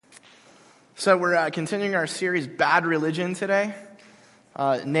So we're continuing our series, Bad Religion, today,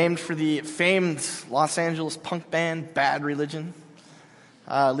 named for the famed Los Angeles punk band, Bad Religion.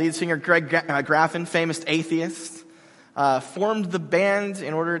 Lead singer Greg Graffin, famous atheist, formed the band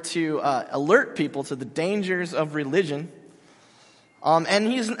in order to alert people to the dangers of religion. And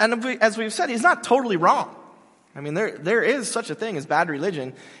as we've said, he's not totally wrong. I mean, there is such a thing as bad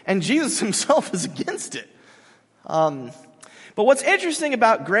religion, and Jesus himself is against it. But what's interesting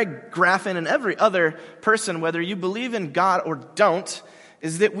about Greg Graffin and every other person, whether you believe in God or don't,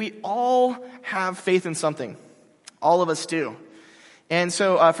 is that we all have faith in something. All of us do. And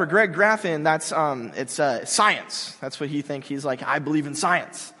so for Greg Graffin, it's science. That's what he thinks. He's like, I believe in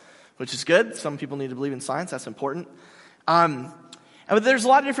science, which is good. Some people need to believe in science. That's important. But there's a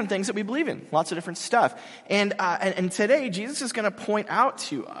lot of different things that we believe in, lots of different stuff. And today, Jesus is going to point out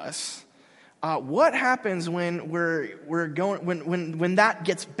to us what happens when when that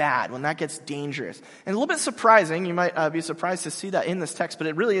gets bad, when that gets dangerous. And a little bit surprising, you might be surprised to see that in this text, but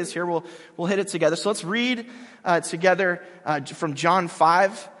it really is here. We'll hit it together. So let's read together from John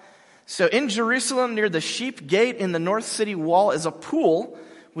 5. So in Jerusalem, near the sheep gate in the north city wall, is a pool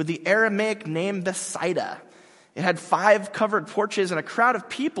with the Aramaic name Bethsaida. It had 5 covered porches, and a crowd of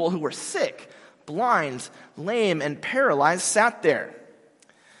people who were sick, blind, lame, and paralyzed sat there.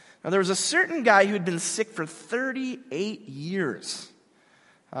 Now, there was a certain guy who had been sick for 38 years,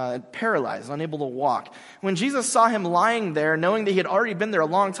 paralyzed, unable to walk. When Jesus saw him lying there, knowing that he had already been there a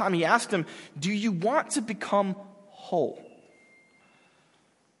long time, he asked him, "Do you want to become whole?"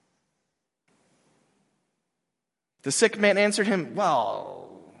 The sick man answered him, "Well,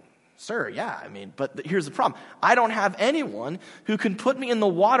 sir, yeah, but here's the problem. I don't have anyone who can put me in the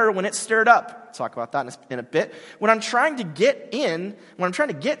water when it's stirred up." I'll talk about that in a bit. When I'm trying to get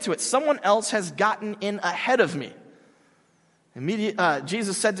to it, someone else has gotten in ahead of me.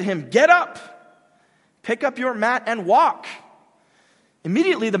 Jesus said to him, "Get up, pick up your mat and walk."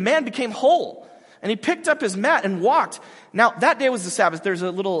 Immediately the man became whole, and he picked up his mat and walked. Now, that day was the Sabbath. There's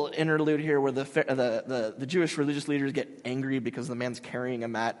a little interlude here where the Jewish religious leaders get angry because the man's carrying a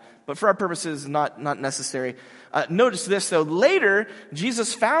mat. But for our purposes, not necessary. Notice this, though. Later,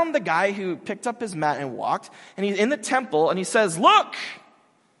 Jesus found the guy who picked up his mat and walked, and he's in the temple, and he says, "Look,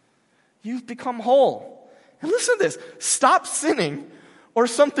 you've become whole." And listen to this. Stop sinning, or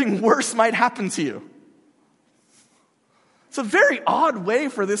something worse might happen to you. It's a very odd way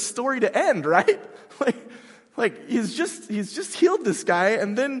for this story to end, right? Like he's just healed this guy,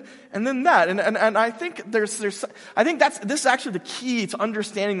 and then that, and I think this is actually the key to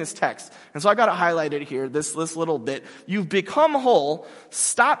understanding this text, and so I got to highlight it here. This little bit: you've become whole.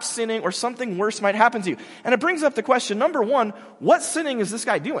 Stop sinning, or something worse might happen to you. And it brings up the question: number one, what sinning is this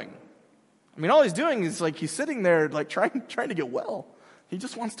guy doing? I mean, all he's doing is he's sitting there trying to get well. He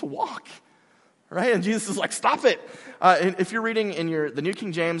just wants to walk. Right? And Jesus is like, stop it. If you're reading in the New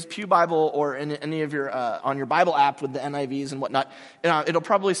King James, Pew Bible, or in any of your, on your Bible app with the NIVs and whatnot, it'll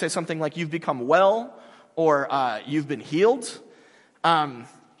probably say something like, "You've become well," or "You've been healed." And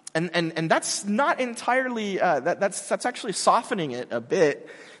that's not entirely, that's actually softening it a bit.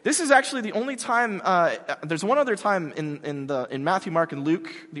 This is actually the only time, there's one other time in Matthew, Mark, and Luke,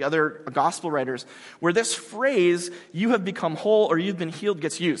 the other gospel writers, where this phrase, "you have become whole" or "you've been healed,"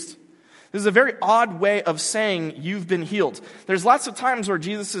 gets used. This is a very odd way of saying you've been healed. There's lots of times where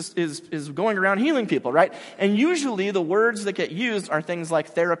Jesus is going around healing people, right? And usually the words that get used are things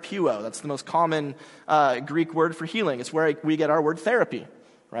like therapeuo. That's the most common Greek word for healing. It's where we get our word therapy,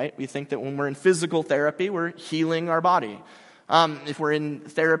 right? We think that when we're in physical therapy, we're healing our body. If we're in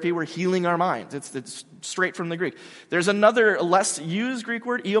therapy, we're healing our minds. It's straight from the Greek. There's another less used Greek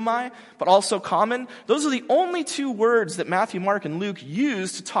word, iomai, but also common. Those are the only 2 words that Matthew, Mark, and Luke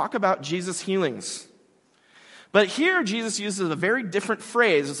use to talk about Jesus' healings. But here, Jesus uses a very different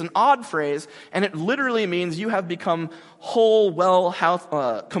phrase. It's an odd phrase, and it literally means you have become whole, well,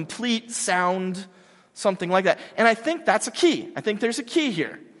 complete, sound, something like that. And I think that's a key. I think there's a key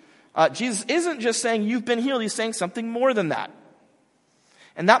here. Jesus isn't just saying you've been healed. He's saying something more than that.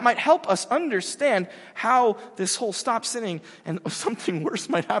 And that might help us understand how this whole stop sinning and something worse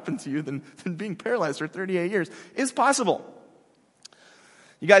might happen to you than being paralyzed for 38 years is possible.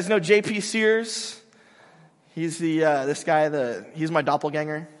 You guys know J.P. Sears? He's this guy, he's my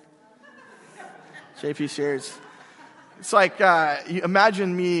doppelganger. J.P. Sears. It's like, you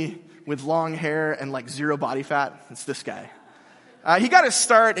imagine me with long hair and 0 body fat. It's this guy. He got his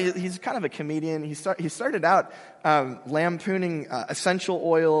start. He's kind of a comedian. He started out lampooning essential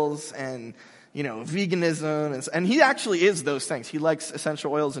oils and veganism, and he actually is those things. He likes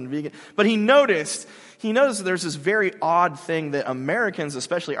essential oils and vegan, but he noticed there's this very odd thing that Americans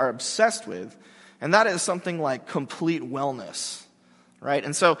especially are obsessed with, and that is something like complete wellness, right?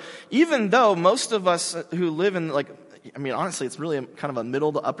 And so even though most of us who live in honestly, it's really kind of a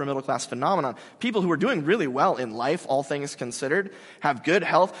middle to upper middle class phenomenon. People who are doing really well in life, all things considered, have good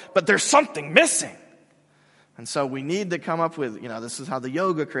health, but there's something missing. And so we need to come up with, this is how the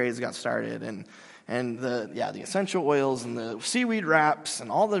yoga craze got started, and the essential oils and the seaweed wraps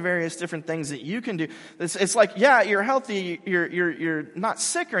and all the various different things that you can do. It's like, you're healthy, you're not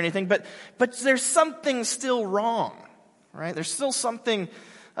sick or anything, but there's something still wrong, right? There's still something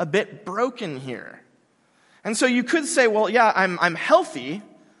a bit broken here. And so you could say, well, I'm healthy,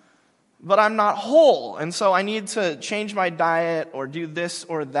 but I'm not whole. And so I need to change my diet or do this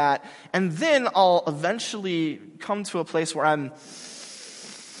or that. And then I'll eventually come to a place where I'm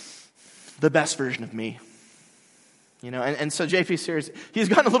the best version of me. And so JP Sears, he's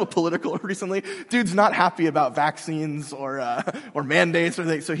gotten a little political recently. Dude's not happy about vaccines or mandates or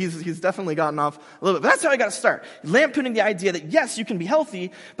things. So he's definitely gotten off a little bit. But that's how I got to start. Lampooning the idea that yes, you can be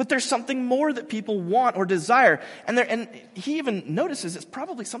healthy, but there's something more that people want or desire. And he even notices it's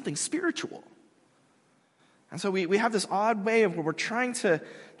probably something spiritual. And so we have this odd way of where we're trying to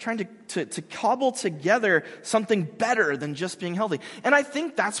cobble together something better than just being healthy. And I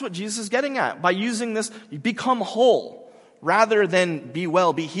think that's what Jesus is getting at by using this, become whole, rather than be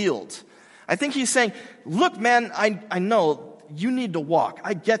well, be healed. I think he's saying, look, man, I know you need to walk.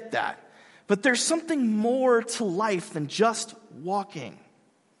 I get that. But there's something more to life than just walking.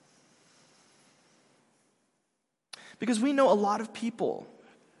 Because we know a lot of people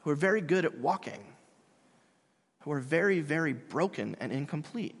who are very good at walking, who are very, very broken and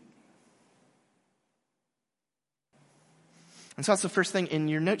incomplete. And so that's the first thing in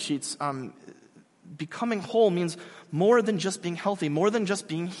your note sheets. Becoming whole means more than just being healthy, more than just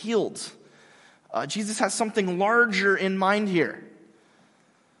being healed. Jesus has something larger in mind here.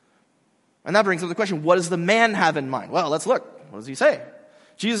 And that brings up the question, what does the man have in mind? Well, let's look. What does he say?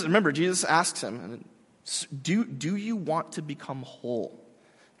 Jesus asks him, do you want to become whole?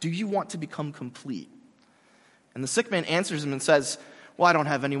 Do you want to become complete? And the sick man answers him and says, well, I don't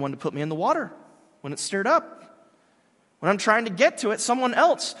have anyone to put me in the water when it's stirred up. When I'm trying to get to it, someone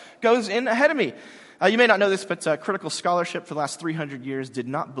else goes in ahead of me. You may not know this, but critical scholarship for the last 300 years did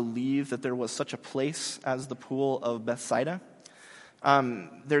not believe that there was such a place as the pool of Bethsaida.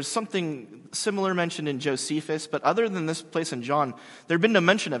 There's something similar mentioned in Josephus, but other than this place in John, there had been no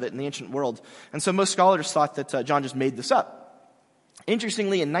mention of it in the ancient world. And so most scholars thought that John just made this up.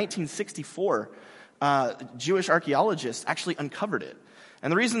 Interestingly, in 1964, Jewish archaeologists actually uncovered it.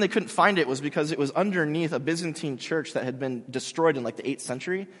 And the reason they couldn't find it was because it was underneath a Byzantine church that had been destroyed in the 8th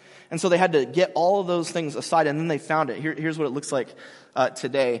century. And so they had to get all of those things aside, and then they found it. Here's what it looks like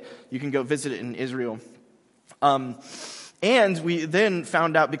today. You can go visit it in Israel. And we then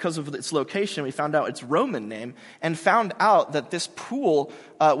found out, because of its location, we found out its Roman name, and found out that this pool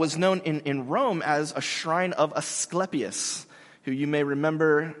was known in Rome as a shrine of Asclepius, who you may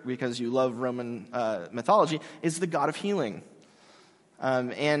remember, because you love Roman mythology, is the god of healing.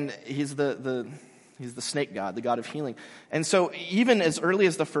 And he's the snake god, the god of healing. And so even as early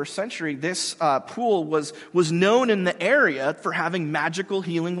as the 1st century, this pool was known in the area for having magical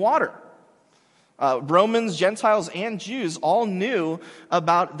healing water. Romans, Gentiles, and Jews all knew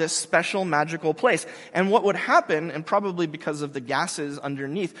about this special magical place. And what would happen, and probably because of the gases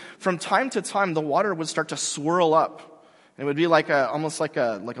underneath, from time to time the water would start to swirl up. It would be almost like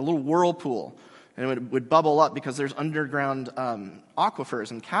a little whirlpool, and it would bubble up because there's underground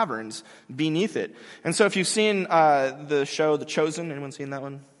aquifers and caverns beneath it. And so if you've seen the show The Chosen, anyone seen that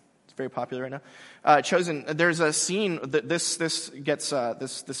one? It's very popular right now. Chosen, there's a scene that this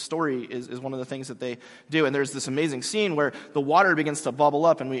story is one of the things that they do, and there's this amazing scene where the water begins to bubble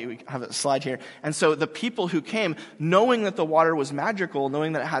up, and we have a slide here. And so the people who came, knowing that the water was magical,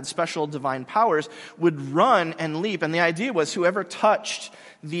 knowing that it had special divine powers, would run and leap. And the idea was whoever touched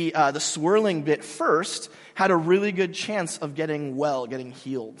the swirling bit first had a really good chance of getting well, getting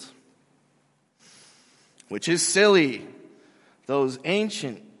healed. Which is silly. Those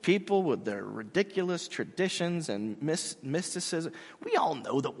ancient people with their ridiculous traditions and mysticism. We all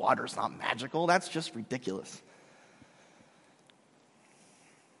know that water's not magical. That's just ridiculous.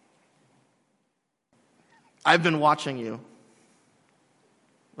 I've been watching you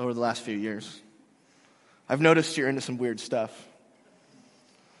over the last few years. I've noticed you're into some weird stuff.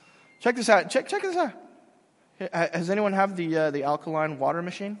 Check this out. Check this out. Has anyone have the alkaline water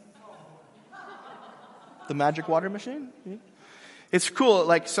machine? The magic water machine? Yeah. It's cool.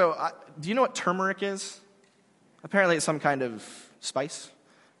 Do you know what turmeric is? Apparently it's some kind of spice.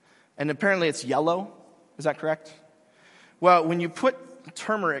 And apparently it's yellow. Is that correct? Well, when you put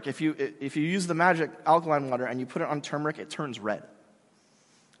turmeric, if you use the magic alkaline water and you put it on turmeric, it turns red.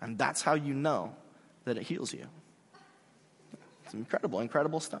 And that's how you know that it heals you. It's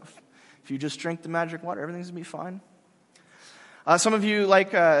incredible stuff. If you just drink the magic water, everything's going to be fine. Some of you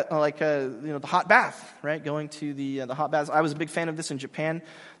like the hot bath, right? Going to the hot baths. I was a big fan of this in Japan.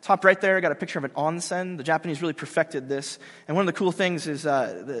 Top right there, I got a picture of an onsen. The Japanese really perfected this. And one of the cool things is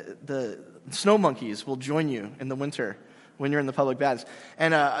the snow monkeys will join you in the winter when you're in the public baths.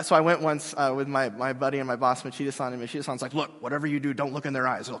 And so I went once with my buddy and my boss, Machida-san, and Machida-san's like, look, whatever you do, don't look in their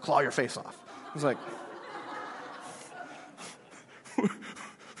eyes. It'll claw your face off. I was like,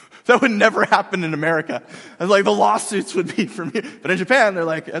 that would never happen in America. I was like, the lawsuits would be from you. But in Japan, they're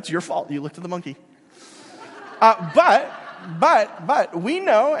like, that's your fault. You looked at the monkey. But we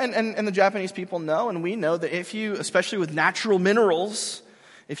know, and the Japanese people know, and we know that if you, especially with natural minerals,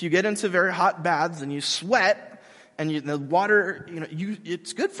 if you get into very hot baths and you sweat, and the water,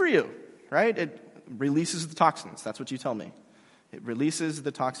 it's good for you, right? It releases the toxins. That's what you tell me. It releases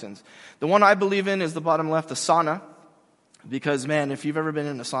the toxins. The one I believe in is the bottom left, the sauna. Because, man, if you've ever been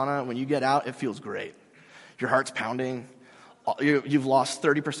in a sauna, when you get out, it feels great. Your heart's pounding. You've lost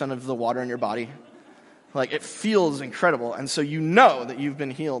 30% of the water in your body. Like, it feels incredible. And so you know that you've been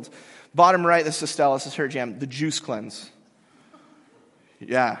healed. Bottom right, this is Estelle, this is her jam, the juice cleanse.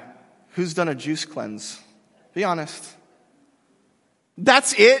 Yeah. Who's done a juice cleanse? Be honest.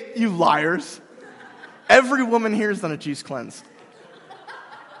 That's it, you liars. Every woman here has done a juice cleanse.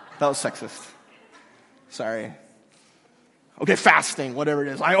 That was sexist. Sorry. Okay, fasting, whatever it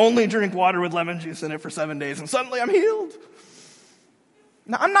is. I only drink water with lemon juice in it for 7 days, and suddenly I'm healed.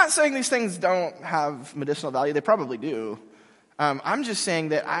 Now, I'm not saying these things don't have medicinal value. They probably do. I'm just saying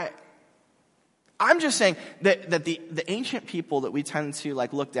that the ancient people that we tend to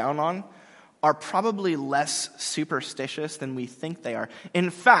look down on are probably less superstitious than we think they are. In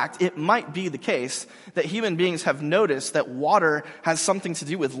fact, it might be the case that human beings have noticed that water has something to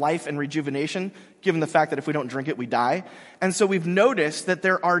do with life and rejuvenation, given the fact that if we don't drink it, we die. And so we've noticed that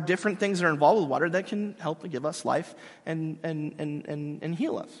there are different things that are involved with water that can help to give us life and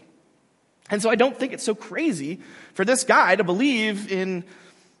heal us. And so I don't think it's so crazy for this guy to believe in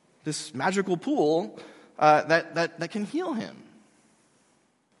this magical pool that can heal him.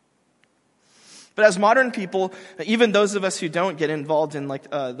 But as modern people, even those of us who don't get involved in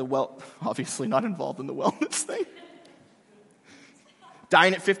obviously not involved in the wellness thing.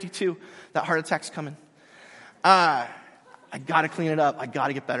 Dying at 52, that heart attack's coming. I gotta clean it up. I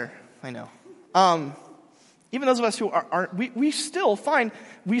gotta get better. I know. Even those of us who aren't, we still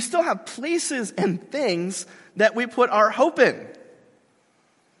have places and things that we put our hope in.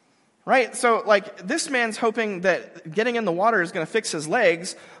 Right? So, this man's hoping that getting in the water is going to fix his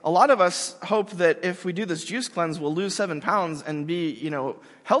legs. A lot of us hope that if we do this juice cleanse, we'll lose 7 pounds and be,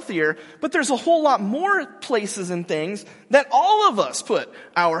 healthier. But there's a whole lot more places and things that all of us put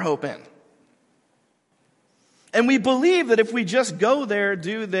our hope in. And we believe that if we just go there,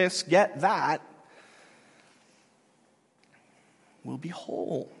 do this, get that, we'll be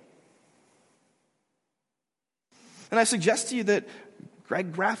whole. And I suggest to you that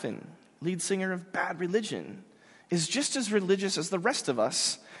Greg Graffin, lead singer of Bad Religion, is just as religious as the rest of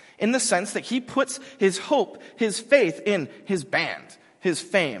us in the sense that he puts his hope, his faith in his band, his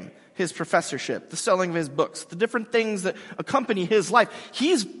fame, his professorship, the selling of his books, the different things that accompany his life.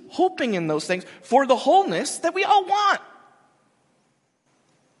 He's hoping in those things for the wholeness that we all want.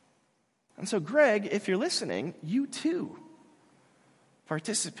 And so, Greg, if you're listening, you too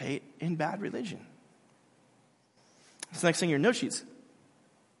participate in Bad Religion. It's the next thing in your note sheets.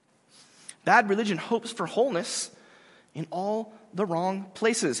 Bad religion hopes for wholeness in all the wrong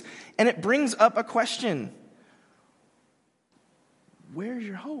places. And it brings up a question. Where's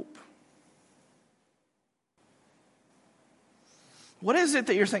your hope? What is it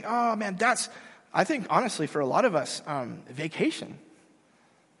that you're saying, oh man, I think honestly for a lot of us, vacation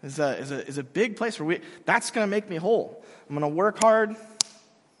is a big place where that's going to make me whole. I'm going to work hard.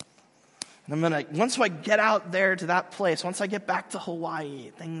 And once I get out there to that place, once I get back to Hawaii,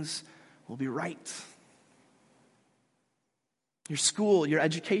 things will be right. Your school, your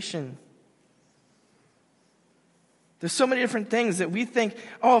education. There's so many different things that we think,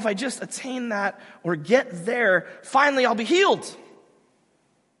 oh, if I just attain that or get there, finally I'll be healed.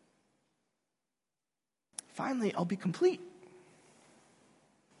 Finally, I'll be complete.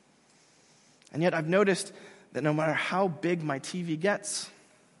 And yet I've noticed that no matter how big my TV gets,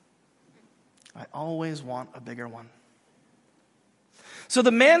 I always want a bigger one. So the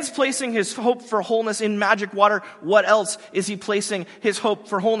man's placing his hope for wholeness in magic water. What else is he placing his hope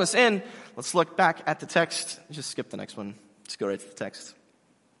for wholeness in? Let's look back at the text. Just skip the next one. Let's go right to the text.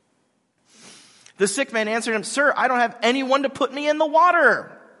 The sick man answered him, "Sir, I don't have anyone to put me in the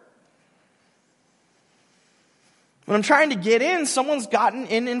water. When I'm trying to get in, someone's gotten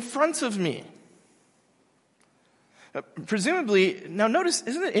in front of me." Presumably, now notice,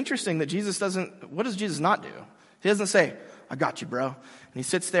 isn't it interesting that what does Jesus not do? He doesn't say, "I got you, bro." And he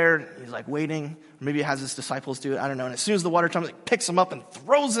sits there, he's like waiting. Maybe he has his disciples do it, I don't know. And as soon as the water comes, he picks him up and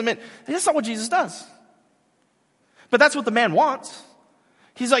throws him in. That's not what Jesus does. But that's what the man wants.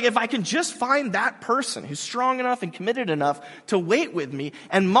 He's like, if I can just find that person who's strong enough and committed enough to wait with me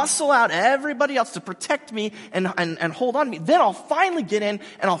and muscle out everybody else to protect me and hold on to me, then I'll finally get in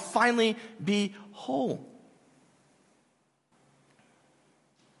and I'll finally be whole.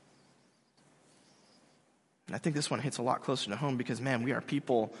 And I think this one hits a lot closer to home because, man, we are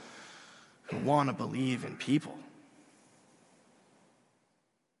people who want to believe in people.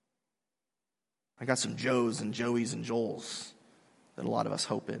 I got some Joes and Joeys and Joels that a lot of us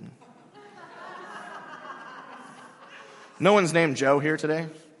hope in. No one's named Joe here today.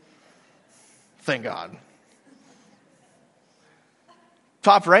 Thank God.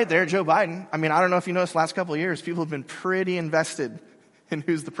 Top right there, Joe Biden. I mean, I don't know if you noticed the last couple of years, people have been pretty invested in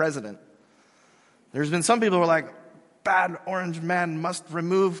who's the president. There's been some people who are like, bad orange man must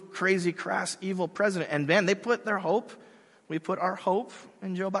remove crazy, crass, evil president. And man, we put our hope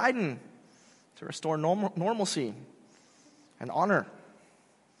in Joe Biden to restore normalcy and honor.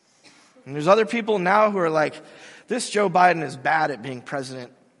 And there's other people now who are like, this Joe Biden is bad at being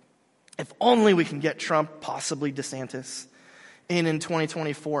president. If only we can get Trump, possibly DeSantis, in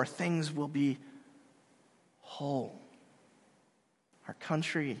 2024, things will be whole. Our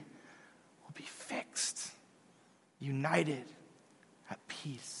country will be fixed, united, at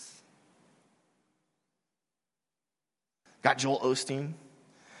peace. Got Joel Osteen.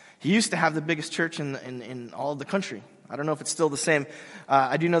 He used to have the biggest church in all of the country. I don't know if it's still the same.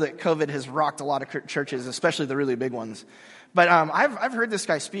 I do know that COVID has rocked a lot of churches, especially the really big ones. But I've heard this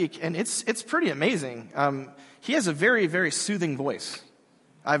guy speak, and it's pretty amazing. He has a very, very soothing voice,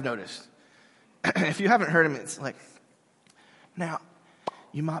 I've noticed. If you haven't heard him, it's like, now,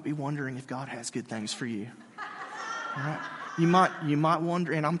 you might be wondering if God has good things for you. All right? You might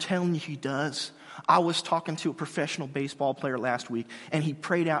wonder, and I'm telling you, he does. I was talking to a professional baseball player last week, and he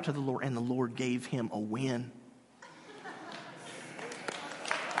prayed out to the Lord, and the Lord gave him a win.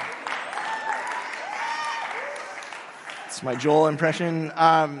 It's my Joel impression.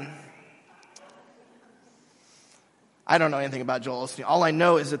 I don't know anything about Joel Osteen. All I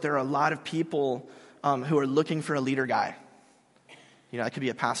know is that there are a lot of people who are looking for a leader guy. You know, it could be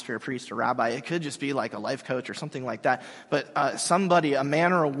a pastor, a priest, a rabbi. It could just be like a life coach or something like that. But somebody, a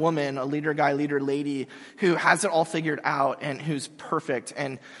man or a woman, a leader guy, leader lady, who has it all figured out and who's perfect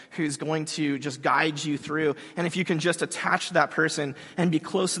and who's going to just guide you through. And if you can just attach to that person and be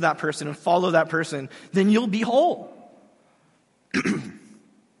close to that person and follow that person, then you'll be whole.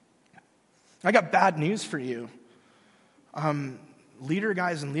 I got bad news for you. Leader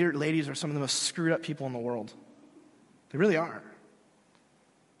guys and leader ladies are some of the most screwed up people in the world. They really are.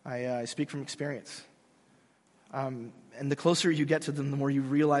 I speak from experience. And the closer you get to them, the more you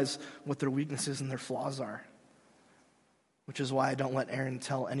realize what their weaknesses and their flaws are. Which is why I don't let Erin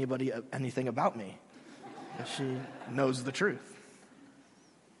tell anybody anything about me. Because she knows the truth.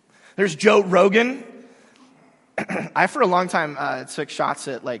 There's Joe Rogan. I, for a long time, took shots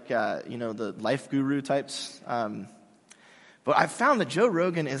at, the life guru types. But I've found that Joe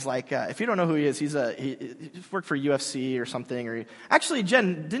Rogan is like, if you don't know who he is, he worked for UFC or something. Actually,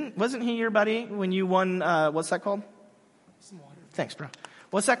 Jen, wasn't he your buddy when you won, what's that called? Some water. Thanks, bro.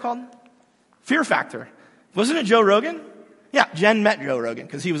 What's that called? Fear Factor. Wasn't it Joe Rogan? Yeah, Jen met Joe Rogan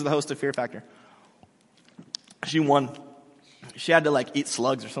because he was the host of Fear Factor. She won. She had to eat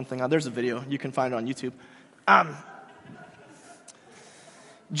slugs or something. There's a video. You can find it on YouTube.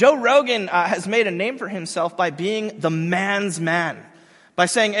 Joe Rogan has made a name for himself by being the man's man, by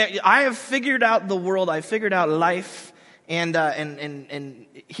saying, "I have figured out the world, I've figured out life," and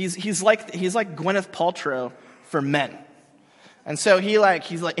he's like Gwyneth Paltrow for men, and so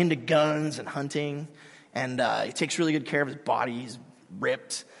he's into guns and hunting, and he takes really good care of his body. He's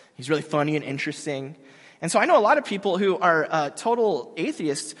ripped. He's really funny and interesting, and so I know a lot of people who are total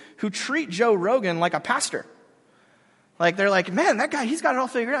atheists who treat Joe Rogan like a pastor. They're like, man, that guy, he's got it all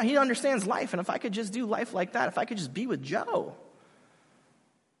figured out. He understands life. And if I could just do life like that, if I could just be with Joe.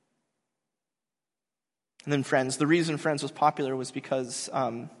 And then Friends. The reason Friends was popular was because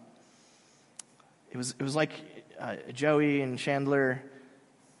it was like Joey and Chandler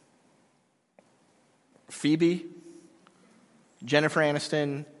Phoebe, Jennifer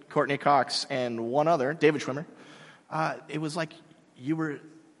Aniston, Courtney Cox, and one other, David Schwimmer, it was like you were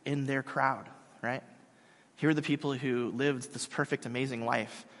in their crowd, right? Here are the people who lived this perfect, amazing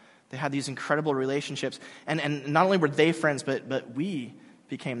life. They had these incredible relationships. And not only were they friends, but we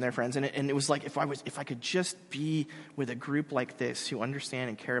became their friends. And it was like, if I could just be with a group like this who understand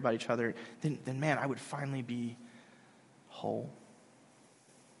and care about each other, then man, I would finally be whole.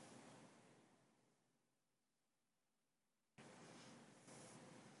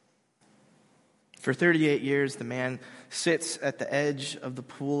 For 38 years, the man sits at the edge of the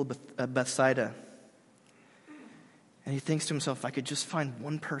pool of Bethsaida. And he thinks to himself, if I could just find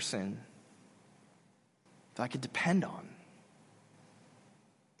one person that I could depend on,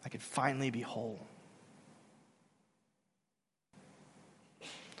 I could finally be whole.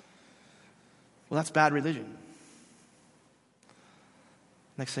 Well, that's bad religion.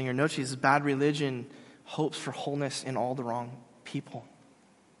 Next thing your note sheet is bad religion hopes for wholeness in all the wrong people.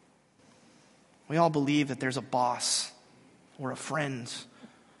 We all believe that there's a boss or a friend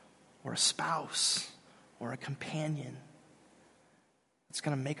or a spouse or a companion that's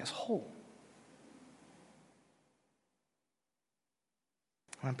going to make us whole.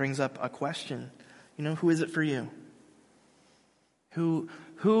 And that brings up a question. Who is it for you?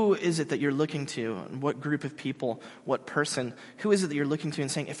 Who is it that you're looking to? What group of people? What person? Who is it that you're looking to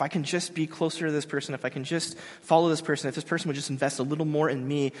and saying, if I can just be closer to this person, if I can just follow this person, if this person would just invest a little more in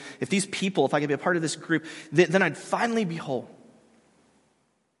me, if these people, if I could be a part of this group, then I'd finally be whole.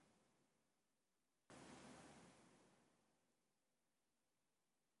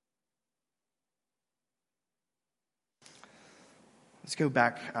 Let's go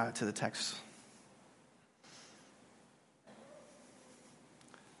back to the text.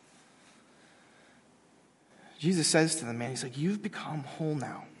 Jesus says to the man, he's like, you've become whole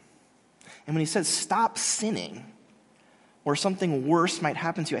now. And when he says stop sinning or something worse might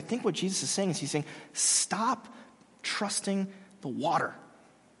happen to you, I think what Jesus is saying is he's saying stop trusting the water.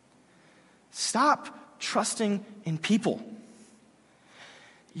 Stop trusting in people.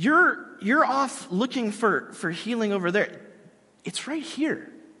 You're off looking for healing over there. It's right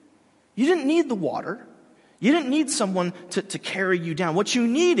here. You didn't need the water. You didn't need someone to carry you down. What you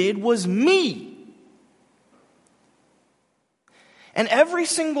needed was me. And every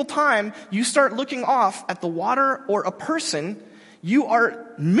single time you start looking off at the water or a person, you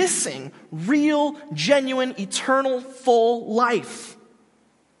are missing real, genuine, eternal, full life.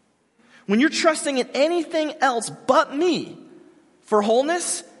 When you're trusting in anything else but me for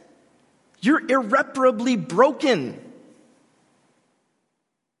wholeness, you're irreparably broken.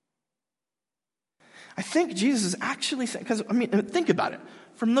 I think Jesus is actually saying, because, think about it.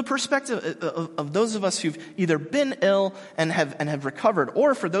 From the perspective of those of us who've either been ill and have recovered,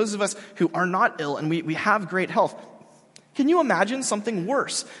 or for those of us who are not ill and we have great health, can you imagine something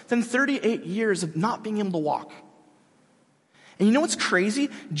worse than 38 years of not being able to walk? And you know what's crazy?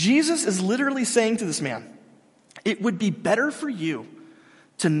 Jesus is literally saying to this man, it would be better for you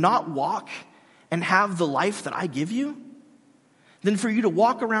to not walk and have the life that I give you than for you to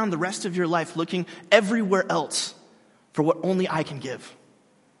walk around the rest of your life looking everywhere else for what only I can give.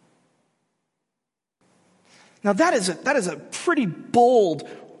 Now that is a pretty bold,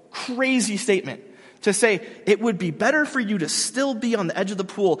 crazy statement to say it would be better for you to still be on the edge of the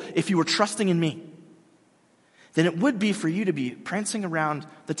pool if you were trusting in me than it would be for you to be prancing around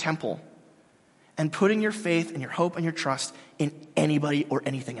the temple and putting your faith and your hope and your trust in anybody or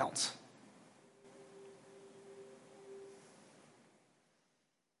anything else.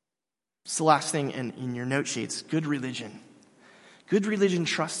 It's the last thing in your note sheets. Good religion. Good religion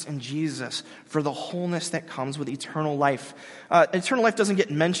trusts in Jesus for the wholeness that comes with eternal life. Eternal life doesn't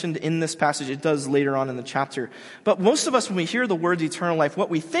get mentioned in this passage. It does later on in the chapter. But most of us, when we hear the words eternal life, what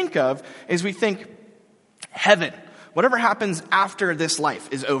we think of is we think heaven. Whatever happens after this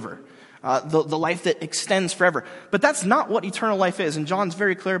life is over. The life that extends forever. But that's not what eternal life is. And John's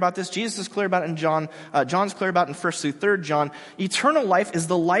very clear about this. Jesus is clear about it in John. John's clear about it in 1st through 3rd John. Eternal life is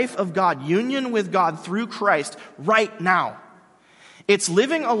the life of God, union with God through Christ right now. It's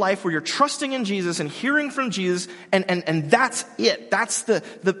living a life where you're trusting in Jesus and hearing from Jesus, and that's it.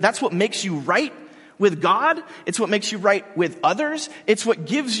 That's what makes you right with God. It's what makes you right with others. It's what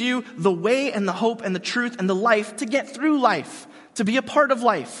gives you the way and the hope and the truth and the life to get through life, to be a part of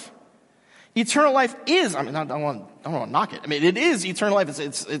life. Eternal life is, I don't want to knock it. It is eternal life.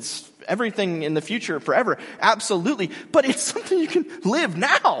 It's everything in the future forever. Absolutely. But it's something you can live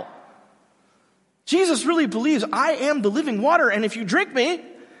now. Jesus really believes I am the living water, and if you drink me,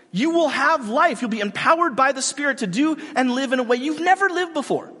 you will have life. You'll be empowered by the Spirit to do and live in a way you've never lived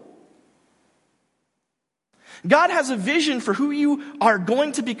before. God has a vision for who you are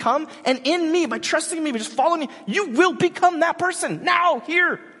going to become, and in me, by trusting me, by just following me, you will become that person now,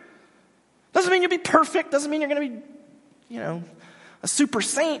 here. Doesn't mean you'll be perfect, doesn't mean you're going to be, a super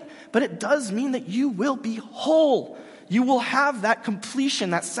saint, but it does mean that you will be whole. You will have that completion,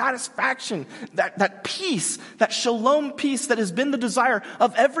 that satisfaction, that peace, that shalom peace that has been the desire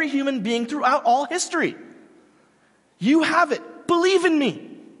of every human being throughout all history. You have it. Believe in me.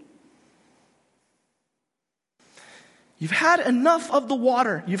 You've had enough of the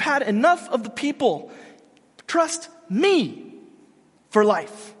water. You've had enough of the people. Trust me for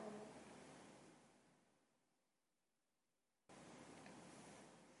life.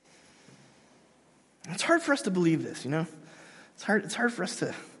 It's hard for us to believe this, It's hard for us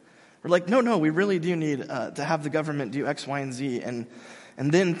to, we're like, no, we really do need to have the government do X, Y, and Z, and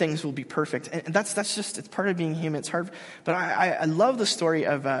then things will be perfect. And that's just, it's part of being human. It's hard. But I love the story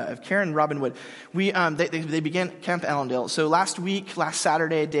of Karen and Robin Wood. They began Camp Allendale. So last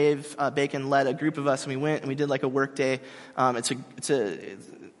Saturday, Dave Bacon led a group of us, and we went and we did like a work day. It's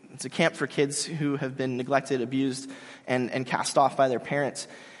a camp for kids who have been neglected, abused, and cast off by their parents.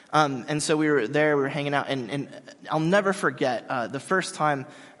 And so we were there, we were hanging out, and I'll never forget the first time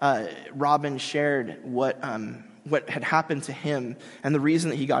Robin shared what had happened to him and the reason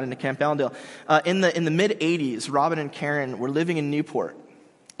that he got into Camp Allendale. In the mid-'80s, Robin and Karen were living in Newport,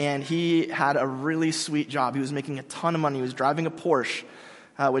 and he had a really sweet job. He was making a ton of money. He was driving a Porsche,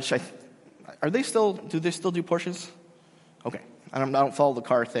 do they still do Porsches? Okay, I don't follow the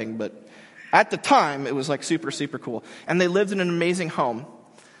car thing, but at the time, it was like super, super cool. And they lived in an amazing home.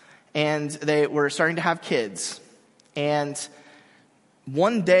 And they were starting to have kids. And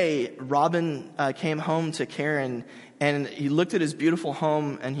one day, Robin came home to Karen, and he looked at his beautiful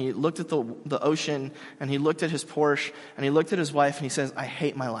home, and he looked at the ocean, and he looked at his Porsche, and he looked at his wife, and he says, I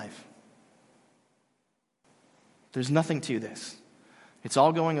hate my life. There's nothing to this. It's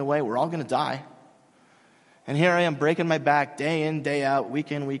all going away. We're all going to die. And here I am breaking my back day in, day out,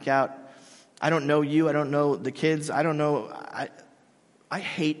 week in, week out. I don't know you. I don't know the kids. I don't know. I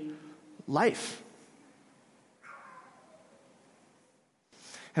hate life.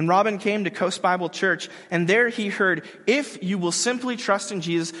 And Robin came to Coast Bible Church, and there he heard, if you will simply trust in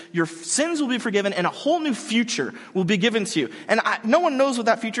Jesus, your sins will be forgiven and a whole new future will be given to you. And no one knows what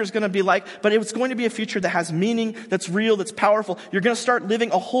that future is going to be like, but it's going to be a future that has meaning, that's real, that's powerful. You're going to start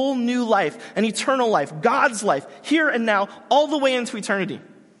living a whole new life, an eternal life, God's life, here and now, all the way into eternity.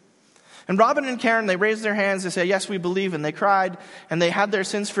 And Robin and Karen, they raised their hands and said, yes, we believe. And they cried, and they had their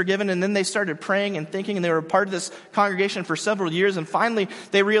sins forgiven. And then they started praying and thinking, and they were a part of this congregation for several years. And finally,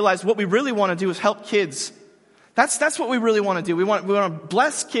 they realized what we really want to do is help kids. That's what we really want to do. We want to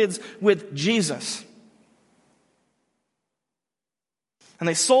bless kids with Jesus. And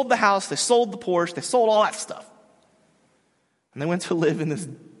they sold the house, they sold the Porsche, they sold all that stuff. And they went to live in this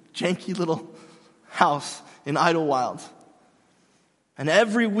janky little house in Idlewild. And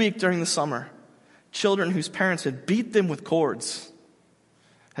every week during the summer, children whose parents had beat them with cords,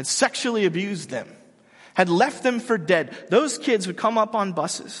 had sexually abused them, had left them for dead, those kids would come up on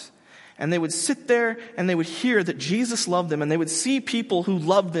buses, and they would sit there and they would hear that Jesus loved them, and they would see people who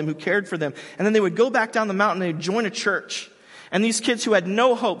loved them, who cared for them, and then they would go back down the mountain and they would join a church. And these kids who had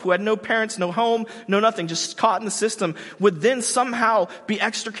no hope, who had no parents, no home, no nothing, just caught in the system, would then somehow be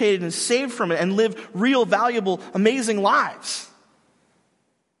extricated and saved from it and live real, valuable, amazing lives.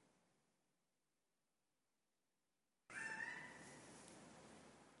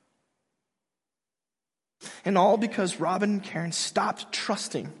 And all because Robin and Karen stopped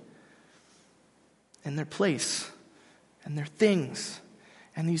trusting in their place and their things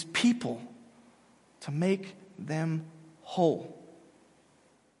and these people to make them whole.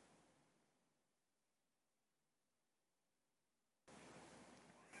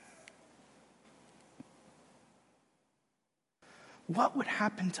 What would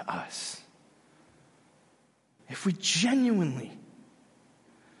happen to us if we genuinely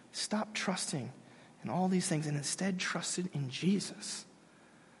stopped trusting and all these things, and instead trusted in Jesus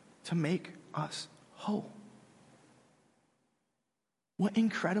to make us whole? What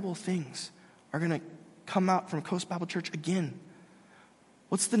incredible things are going to come out from Coast Bible Church again?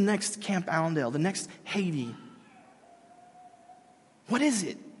 What's the next Camp Allendale? The next Haiti? What is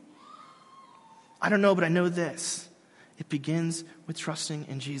it? I don't know, but I know this. It begins with trusting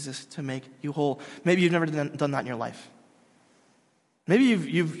in Jesus to make you whole. Maybe you've never done that in your life. Maybe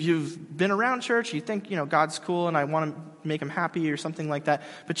you've been around church, you think, God's cool and I want to make him happy or something like that,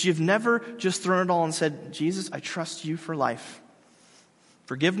 but you've never just thrown it all and said, Jesus, I trust you for life,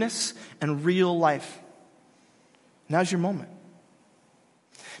 forgiveness, and real life. Now's your moment.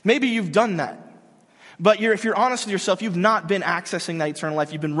 Maybe you've done that, But if you're honest with yourself, you've not been accessing that eternal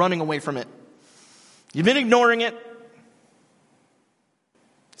life. You've been running away from it. You've been ignoring it.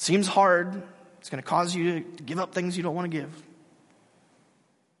 It seems hard. It's going to cause you to give up things you don't want to give.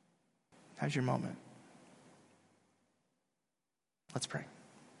 How's your moment? Let's pray.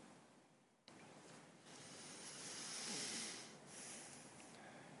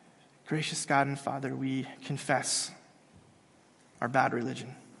 Gracious God and Father, we confess our bad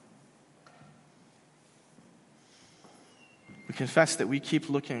religion. We confess that we keep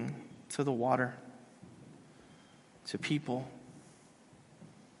looking to the water, to people,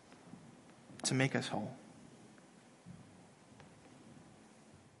 to make us whole.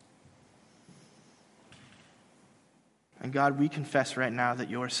 And God, we confess right now that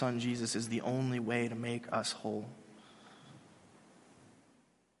your Son Jesus is the only way to make us whole.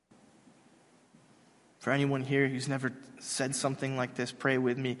 For anyone here who's never said something like this, pray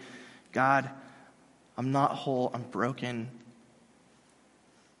with me. God, I'm not whole, I'm broken.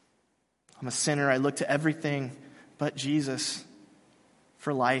 I'm a sinner, I look to everything but Jesus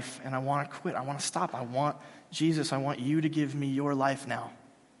for life, and I want to quit, I want to stop. I want Jesus, I want you to give me your life now.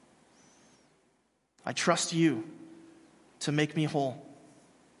 I trust you to make me whole,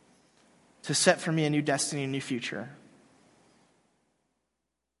 to set for me a new destiny, a new future.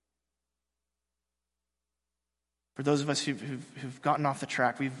 For those of us who've gotten off the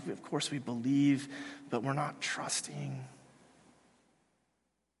track, of course we believe, but we're not trusting.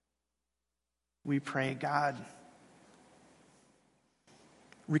 We pray, God,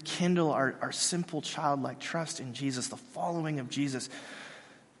 rekindle our simple childlike trust in Jesus, the following of Jesus,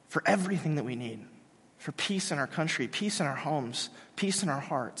 for everything that we need. For peace in our country, peace in our homes, peace in our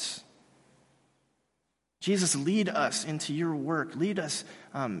hearts. Jesus, lead us into your work. Lead us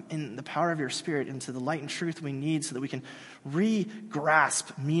in the power of your Spirit into the light and truth we need so that we can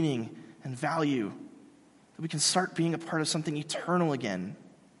re-grasp meaning and value, that we can start being a part of something eternal again.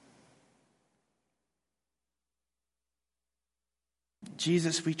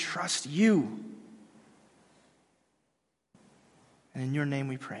 Jesus, we trust you. And in your name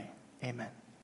we pray. Amen.